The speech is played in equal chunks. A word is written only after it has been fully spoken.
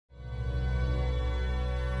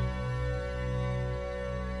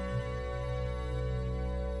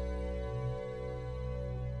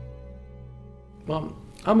Well,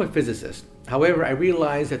 I'm a physicist. However, I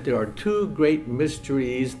realize that there are two great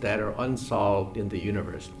mysteries that are unsolved in the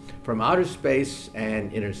universe, from outer space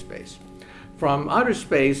and inner space. From outer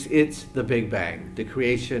space, it's the Big Bang, the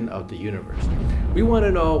creation of the universe. We want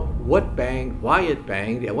to know what banged, why it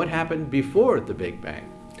banged, and what happened before the Big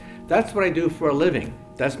Bang. That's what I do for a living.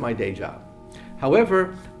 That's my day job.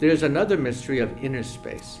 However, there's another mystery of inner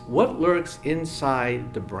space. What lurks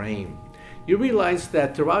inside the brain? You realize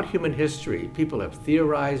that throughout human history, people have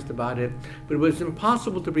theorized about it, but it was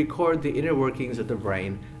impossible to record the inner workings of the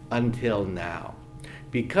brain until now.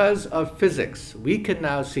 Because of physics, we can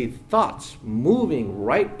now see thoughts moving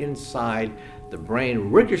right inside the brain,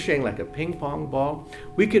 ricocheting like a ping pong ball.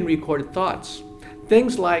 We can record thoughts.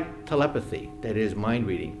 Things like telepathy, that is mind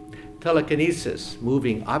reading, telekinesis,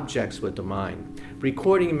 moving objects with the mind,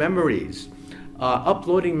 recording memories,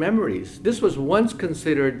 uploading memories. This was once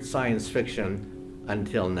considered science fiction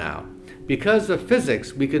until now. Because of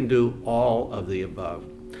physics, we can do all of the above.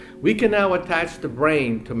 We can now attach the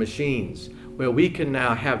brain to machines, where we can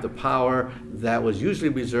now have the power that was usually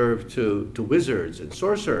reserved to wizards and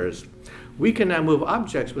sorcerers. We can now move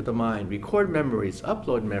objects with the mind, record memories,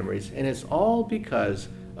 upload memories, and it's all because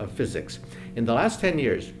of physics. In the last 10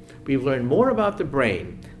 years, we've learned more about the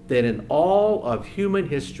brain than in all of human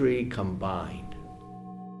history combined.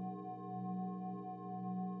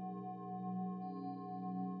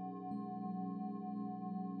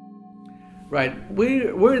 Right,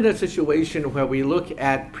 we're in a situation where we look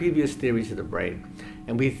at previous theories of the brain,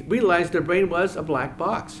 and we realize the brain was a black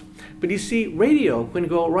box. But you see, radio can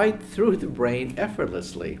go right through the brain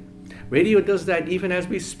effortlessly. Radio does that even as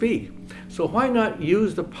we speak. So why not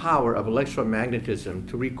use the power of electromagnetism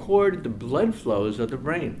to record the blood flows of the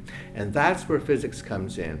brain? And that's where physics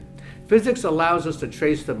comes in. Physics allows us to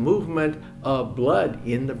trace the movement of blood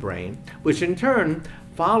in the brain, which in turn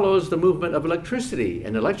follows the movement of electricity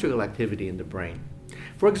and electrical activity in the brain.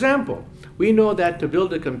 For example, we know that to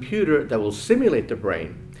build a computer that will simulate the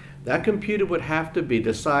brain, that computer would have to be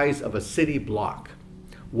the size of a city block.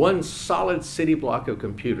 One solid city block of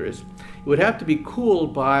computers. It would have to be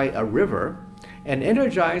cooled by a river and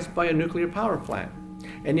energized by a nuclear power plant.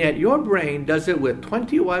 And yet your brain does it with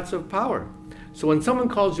 20 watts of power. So when someone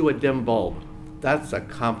calls you a dim bulb, that's a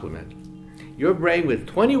compliment. Your brain with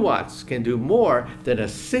 20 watts can do more than a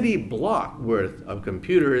city block worth of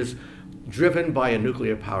computers driven by a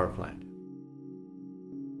nuclear power plant.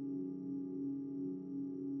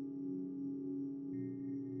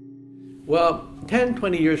 Well, 10,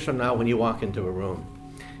 20 years from now, when you walk into a room,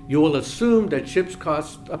 you will assume that chips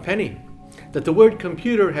cost a penny, that the word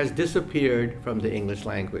computer has disappeared from the English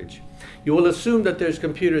language. You will assume that there's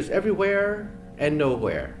computers everywhere and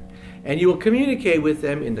nowhere, and you will communicate with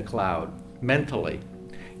them in the cloud, mentally.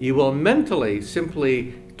 You will mentally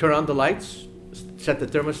simply turn on the lights, set the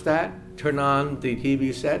thermostat, turn on the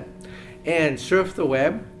TV set, and surf the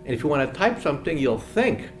web. And if you want to type something, you'll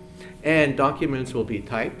think, and documents will be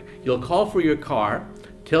typed. You'll call for your car,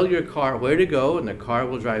 tell your car where to go, and the car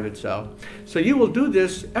will drive itself. So you will do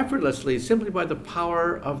this effortlessly simply by the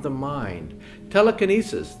power of the mind.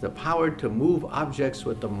 Telekinesis, the power to move objects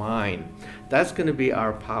with the mind. That's going to be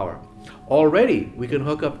our power. Already, we can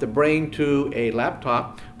hook up the brain to a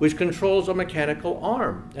laptop which controls a mechanical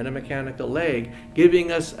arm and a mechanical leg,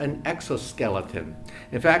 giving us an exoskeleton.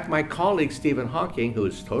 In fact, my colleague Stephen Hawking, who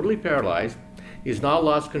is totally paralyzed, he's now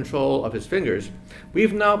lost control of his fingers.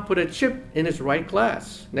 We've now put a chip in his right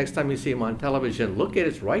glass. Next time you see him on television, look at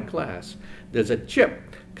his right glass. There's a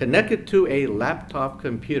chip connected to a laptop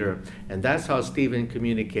computer, and that's how Stephen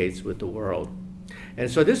communicates with the world. And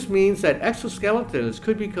so this means that exoskeletons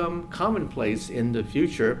could become commonplace in the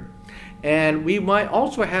future, and we might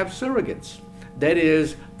also have surrogates. That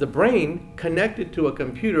is, the brain connected to a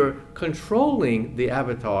computer controlling the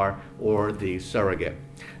avatar or the surrogate.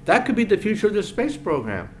 That could be the future of the space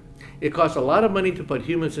program. It costs a lot of money to put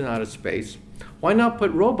humans in outer space. Why not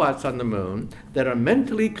put robots on the moon that are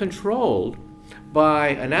mentally controlled by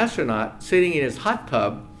an astronaut sitting in his hot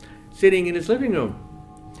tub, sitting in his living room?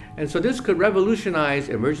 And so this could revolutionize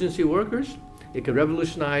emergency workers. It could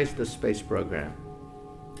revolutionize the space program.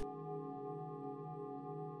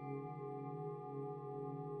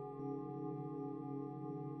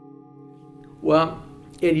 Well,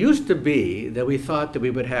 it used to be that we thought that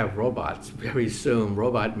we would have robots very soon,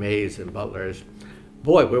 robot maids and butlers.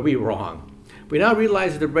 Boy, were we wrong. We now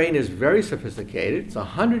realize that the brain is very sophisticated. It's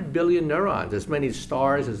 100 billion neurons, as many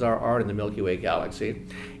stars as there are in the Milky Way galaxy.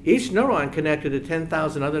 Each neuron connected to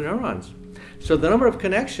 10,000 other neurons. So the number of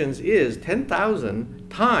connections is 10,000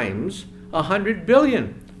 times 100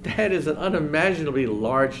 billion. That is an unimaginably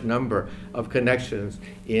large number of connections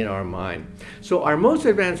in our mind. So our most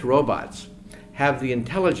advanced robots have the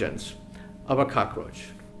intelligence of a cockroach,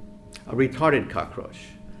 a retarded cockroach,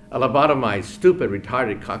 a lobotomized, stupid,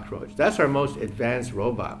 retarded cockroach. That's our most advanced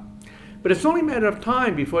robot. But it's only a matter of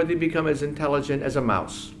time before they become as intelligent as a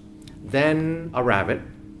mouse, then a rabbit,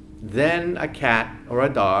 then a cat or a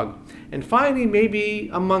dog, and finally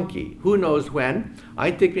maybe a monkey. Who knows when?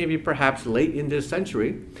 I think maybe perhaps late in this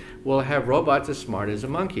century, we'll have robots as smart as a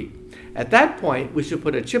monkey. At that point, we should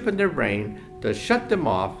put a chip in their brain to shut them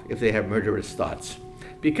off if they have murderous thoughts,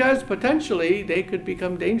 because potentially they could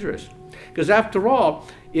become dangerous. Because after all,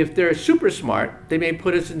 if they're super smart, they may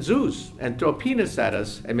put us in zoos and throw peanuts at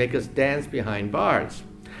us and make us dance behind bars.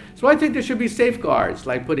 So I think there should be safeguards,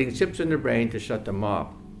 like putting chips in their brain to shut them off.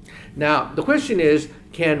 Now, the question is,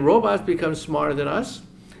 can robots become smarter than us?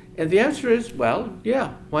 And the answer is, well,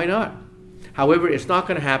 yeah, why not? However, it's not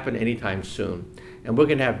going to happen anytime soon. And we're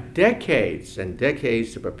going to have decades and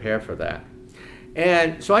decades to prepare for that.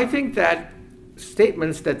 And so I think that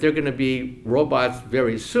statements that they're going to be robots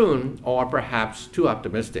very soon are perhaps too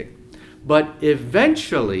optimistic. But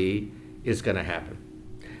eventually, it's going to happen.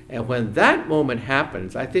 And when that moment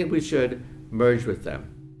happens, I think we should merge with them.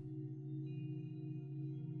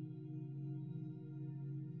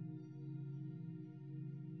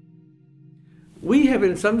 We have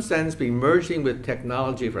in some sense been merging with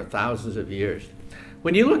technology for thousands of years.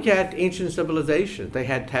 When you look at ancient civilizations, they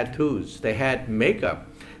had tattoos, they had makeup,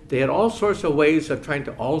 they had all sorts of ways of trying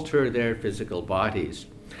to alter their physical bodies.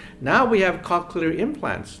 Now we have cochlear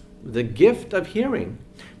implants, the gift of hearing.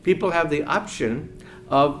 People have the option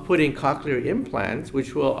of putting cochlear implants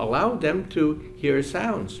which will allow them to hear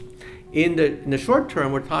sounds. In the short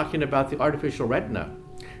term, we're talking about the artificial retina.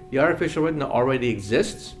 The artificial retina already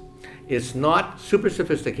exists. It's not super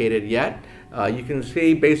sophisticated yet. You can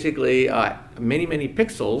see basically many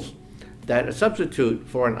pixels that a substitute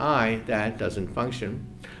for an eye that doesn't function.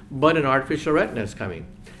 But an artificial retina is coming.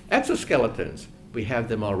 Exoskeletons, we have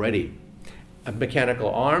them already. Mechanical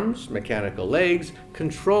arms, mechanical legs,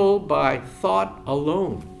 controlled by thought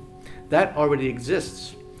alone. That already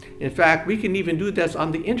exists. In fact, we can even do this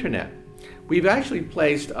on the internet. We've actually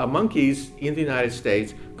placed monkeys in the United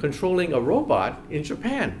States controlling a robot in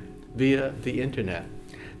Japan via the internet.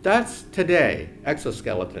 That's today,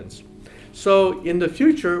 exoskeletons. So in the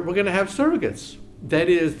future, we're going to have surrogates. That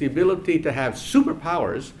is the ability to have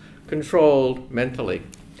superpowers controlled mentally.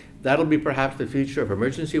 That'll be perhaps the future of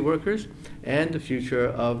emergency workers and the future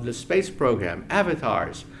of the space program,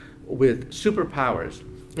 avatars with superpowers.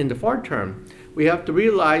 In the far term, we have to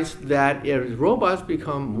realize that as robots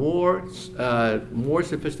become more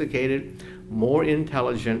sophisticated, more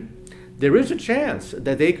intelligent, there is a chance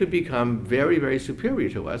that they could become very superior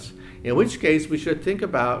to us, in which case we should think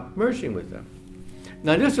about merging with them.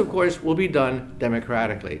 Now this, of course, will be done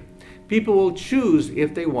democratically. People will choose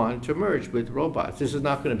if they want to merge with robots. This is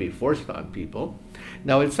not going to be forced on people.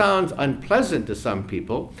 Now it sounds unpleasant to some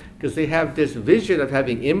people because they have this vision of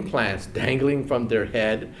having implants dangling from their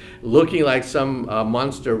head, looking like some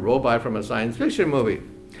monster robot from a science fiction movie.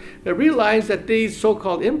 But realize that these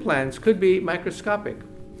so-called implants could be microscopic.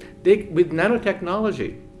 With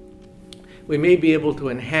nanotechnology, we may be able to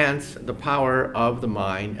enhance the power of the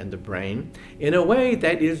mind and the brain in a way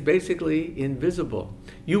that is basically invisible.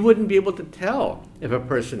 You wouldn't be able to tell if a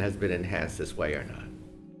person has been enhanced this way or not.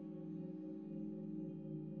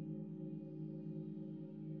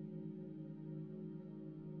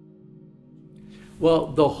 Well,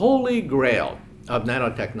 the holy grail of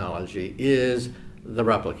nanotechnology is the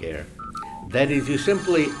replicator. That is, you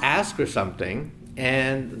simply ask for something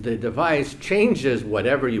and the device changes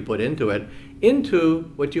whatever you put into it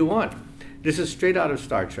into what you want. This is straight out of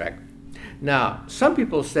Star Trek. Now, some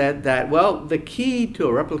people said that, well, the key to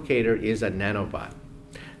a replicator is a nanobot.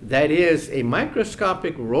 That is a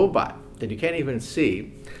microscopic robot that you can't even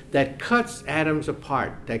see that cuts atoms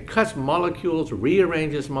apart, that cuts molecules,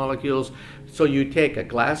 rearranges molecules. So you take a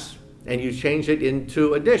glass and you change it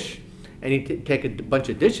into a dish, and you take a bunch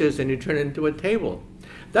of dishes and you turn it into a table.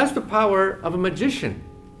 That's the power of a magician.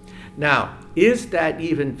 Now, is that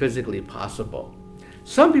even physically possible?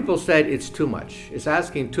 Some people said it's too much. It's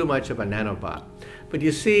asking too much of a nanobot. But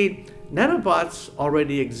you see, nanobots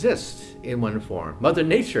already exist in one form. Mother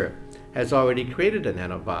Nature has already created a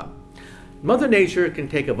nanobot. Mother Nature can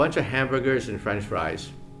take a bunch of hamburgers and French fries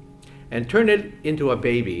and turn it into a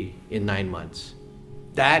baby in 9 months.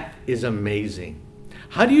 That is amazing.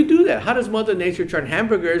 How do you do that? How does Mother Nature turn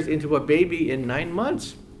hamburgers into a baby in 9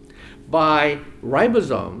 months? By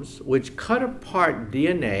ribosomes, which cut apart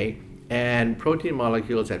DNA and protein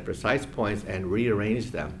molecules at precise points and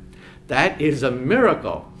rearrange them. That is a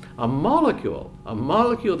miracle. A molecule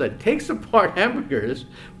that takes apart hamburgers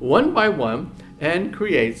one by one and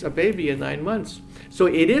creates a baby in 9 months. So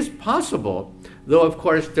it is possible, though of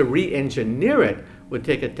course to re-engineer it would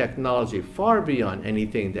take a technology far beyond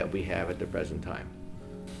anything that we have at the present time.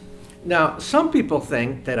 Now, some people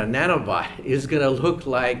think that a nanobot is going to look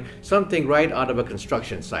like something right out of a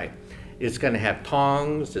construction site. It's going to have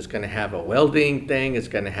tongs, it's going to have a welding thing, it's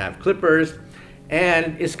going to have clippers,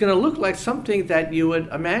 and it's going to look like something that you would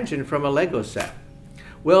imagine from a Lego set.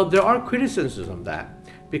 Well, there are criticisms of that,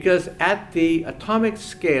 because at the atomic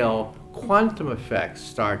scale, quantum effects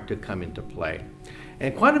start to come into play.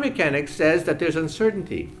 And quantum mechanics says that there's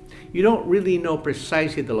uncertainty. You don't really know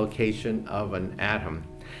precisely the location of an atom.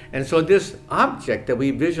 And so this object that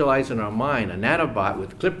we visualize in our mind, a nanobot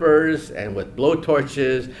with clippers and with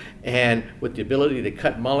blowtorches and with the ability to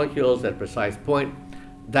cut molecules at a precise point,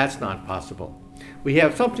 that's not possible. We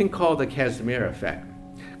have something called the Casimir effect.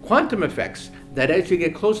 Quantum effects that as you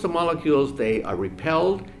get close to molecules, they are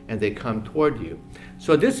repelled and they come toward you.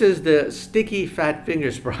 So this is the sticky fat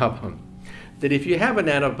fingers problem. That if you have a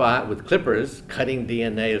nanobot with clippers cutting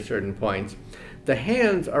DNA at certain points, the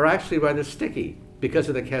hands are actually rather sticky because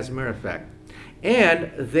of the Casimir effect.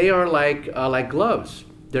 And they are like gloves.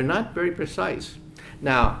 They're not very precise.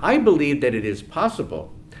 Now, I believe that it is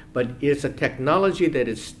possible, but it's a technology that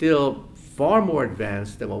is still far more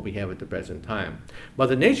advanced than what we have at the present time.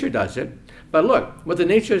 Mother Nature does it, but look, Mother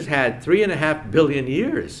Nature's had 3.5 billion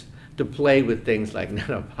years to play with things like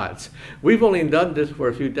nanobots. We've only done this for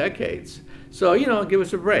a few decades. So, give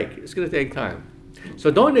us a break. It's going to take time.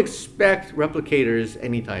 So don't expect replicators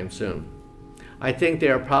anytime soon. I think they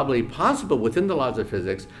are probably possible within the laws of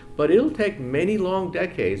physics, but it'll take many long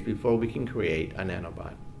decades before we can create a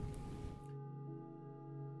nanobot.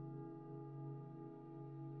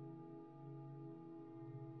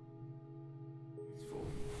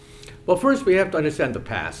 Well, first we have to understand the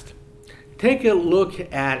past. Take a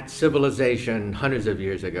look at civilization hundreds of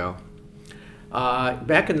years ago.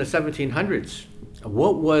 Back in the 1700s,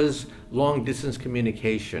 what was long-distance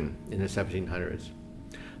communication in the 1700s?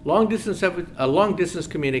 Long-distance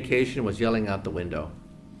communication was yelling out the window.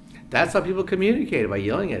 That's how people communicated, by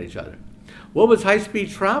yelling at each other. What was high-speed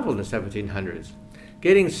travel in the 1700s?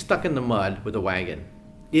 Getting stuck in the mud with a wagon,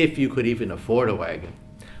 if you could even afford a wagon.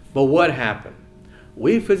 But what happened?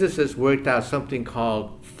 We physicists worked out something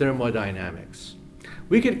called thermodynamics.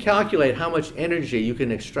 We could calculate how much energy you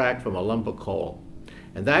can extract from a lump of coal.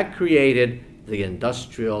 And that created the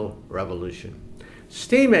Industrial Revolution.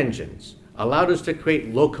 Steam engines allowed us to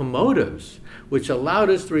create locomotives, which allowed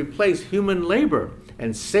us to replace human labor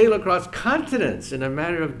and sail across continents in a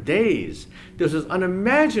matter of days. This was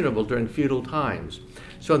unimaginable during feudal times.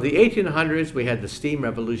 So in the 1800s, we had the steam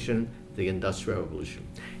revolution, the Industrial Revolution.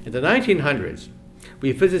 In the 1900s,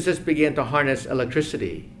 we physicists began to harness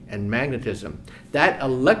electricity and magnetism. That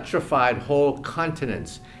electrified whole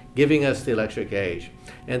continents, giving us the electric age.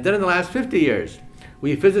 And then in the last 50 years,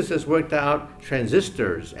 we physicists worked out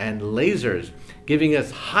transistors and lasers, giving us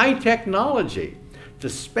high technology, the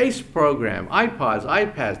space program, iPods,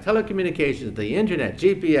 iPads, telecommunications, the internet,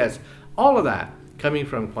 GPS, all of that coming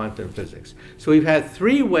from quantum physics. So we've had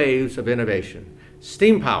 3 waves of innovation: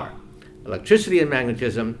 steam power, electricity and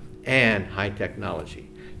magnetism, and high technology.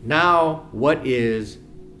 Now, what is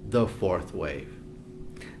the 4th wave?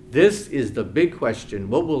 This is the big question.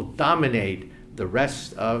 What will dominate the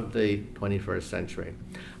rest of the 21st century?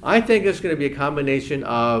 I think it's going to be a combination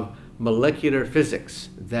of molecular physics,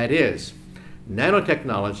 that is,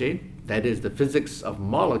 nanotechnology, that is the physics of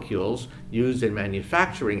molecules used in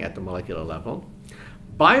manufacturing at the molecular level,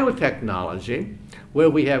 biotechnology, where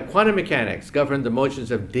we have quantum mechanics govern the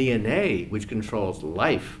motions of DNA, which controls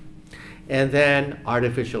life, and then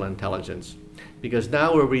artificial intelligence, because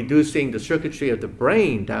now we're reducing the circuitry of the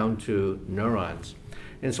brain down to neurons.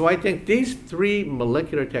 And so I think these 3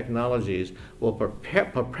 molecular technologies will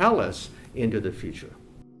propel us into the future.